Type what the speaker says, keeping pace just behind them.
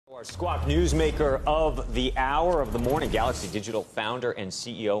Our Squawk newsmaker of the hour of the morning, Galaxy Digital founder and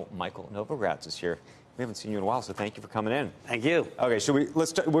CEO Michael Novogratz is here. We haven't seen you in a while, so thank you for coming in. Thank you. Okay, so we're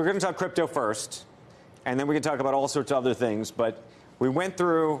going to talk crypto first, and then we can talk about all sorts of other things. But we went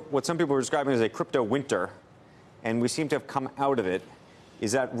through what some people were describing as a crypto winter, and we seem to have come out of it.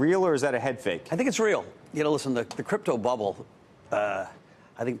 Is that real or is that a head fake? I think it's real. You know, listen, the crypto bubble, I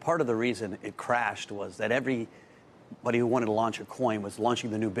think part of the reason it crashed was that everybody who wanted to launch a coin was launching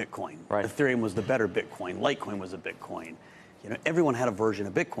the new Bitcoin. Right. Ethereum was the better Bitcoin. Litecoin was a Bitcoin. You know, everyone had a version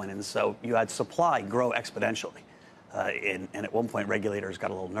of Bitcoin, and so you had supply grow exponentially. And at one point, regulators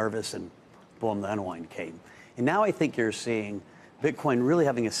got a little nervous, and boom, the unwind came. And now I think you're seeing Bitcoin really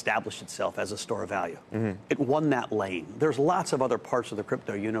having established itself as a store of value. Mm-hmm. It won that lane. There's lots of other parts of the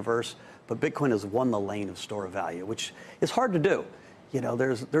crypto universe, but Bitcoin has won the lane of store of value, which is hard to do. You know,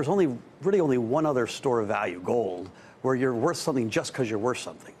 there's really only one other store of value, gold, where you're worth something just because you're worth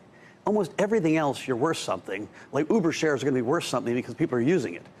something. Almost everything else, you're worth something. Like Uber shares are going to be worth something because people are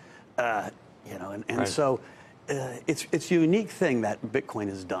using it. You know, and right. So it's a unique thing that Bitcoin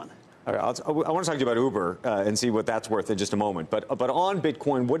has done. All right, I want to talk to you about Uber and see what that's worth in just a moment. But on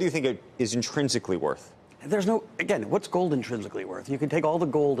Bitcoin, what do you think it is intrinsically worth? There's no, again, what's gold intrinsically worth? You can take all the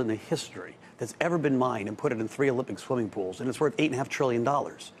gold in the history that's ever been mined and put it in 3 Olympic swimming pools, and it's worth $8.5 trillion.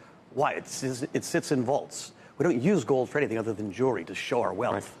 Why? It sits in vaults. We don't use gold for anything other than jewelry to show our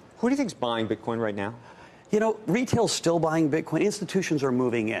wealth. Right. Who do you think's buying Bitcoin right now? You know, retail's still buying Bitcoin. Institutions are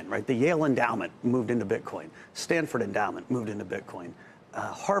moving in, right? The Yale Endowment moved into Bitcoin. Stanford Endowment moved into Bitcoin.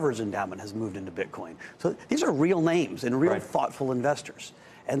 Harvard's endowment has moved into Bitcoin. So these are real names and real thoughtful investors.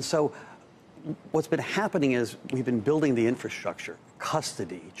 And so what's been happening is we've been building the infrastructure,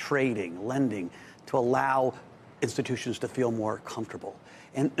 custody, trading, lending, to allow institutions to feel more comfortable.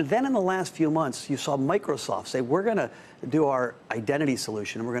 And then in the last few months, you saw Microsoft say, we're going to do our identity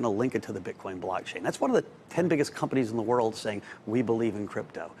solution and we're going to link it to the Bitcoin blockchain. That's one of the 10 biggest companies in the world saying, we believe in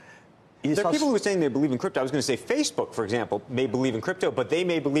crypto. There are people who are saying they believe in crypto. I was going to say Facebook, for example, may believe in crypto, but they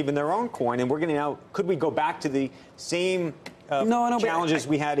may believe in their own coin. And we're going to now, could we go back to the same challenges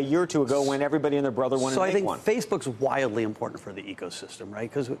we had a year or two ago when everybody and their brother wanted to make one? So I think Facebook's wildly important for the ecosystem, right?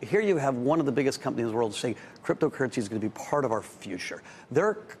 Because here you have one of the biggest companies in the world saying cryptocurrency is going to be part of our future.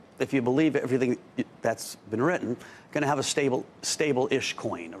 They're, if you believe everything that's been written, going to have a stable-ish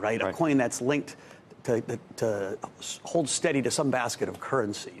coin, right? A coin that's linked to hold steady to some basket of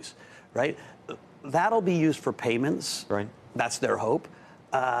currencies. Right? That'll be used for payments. Right. That's their hope.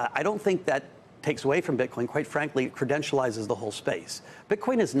 I don't think that takes away from Bitcoin. Quite frankly, it credentializes the whole space.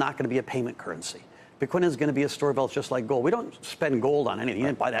 Bitcoin is not going to be a payment currency. Bitcoin is going to be a store of wealth just like gold. We don't spend gold on anything. You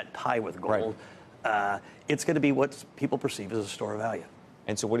didn't buy that tie with gold. It's going to be what people perceive as a store of value.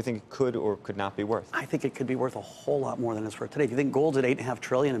 And so what do you think it could or could not be worth? I think it could be worth a whole lot more than it's worth today. If you think gold's at $8.5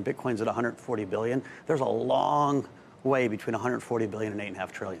 trillion and Bitcoin's at $140 billion, there's a long way between $140 billion and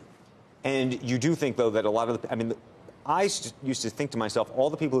 $8.5 trillion. And you do think, though, that a lot of I used to think to myself, all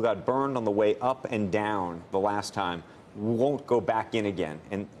the people who got burned on the way up and down the last time won't go back in again,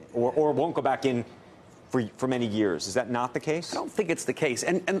 or won't go back in for many years. Is that not the case? I don't think it's the case.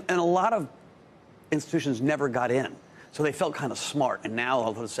 And a lot of institutions never got in. So they felt kind of smart. And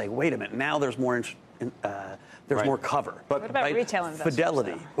now they'll say, wait a minute, now there's more more cover. But what about retail investors?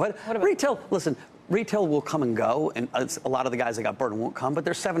 Fidelity. What about retail? Listen, retail will come and go, and a lot of the guys that got burned won't come, but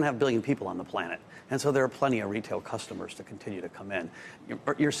there's 7.5 billion people on the planet. And so there are plenty of retail customers to continue to come in.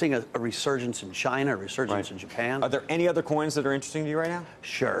 You're seeing a resurgence in China, a resurgence in Japan. Are there any other coins that are interesting to you right now?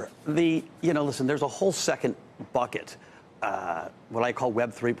 Sure. Listen, there's a whole second bucket, what I call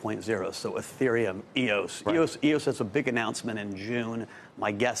Web 3.0, so Ethereum, EOS. EOS has a big announcement in June.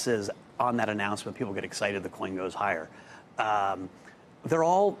 My guess is on that announcement, people get excited, the coin goes higher. They're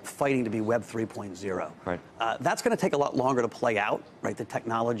all fighting to be Web 3.0. Right. That's going to take a lot longer to play out, right? The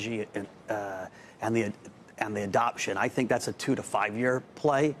technology and the adoption. I think that's a 2 to 5 year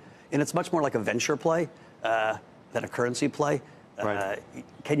play, and it's much more like a venture play than a currency play.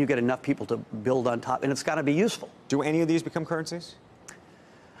 Can you get enough people to build on top? And it's got to be useful. Do any of these become currencies?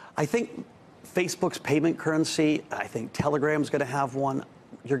 I think Facebook's payment currency. I think Telegram's going to have one.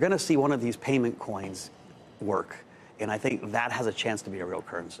 You're going to see one of these payment coins work. And I think that has a chance to be a real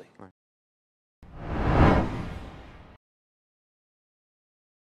currency. Right.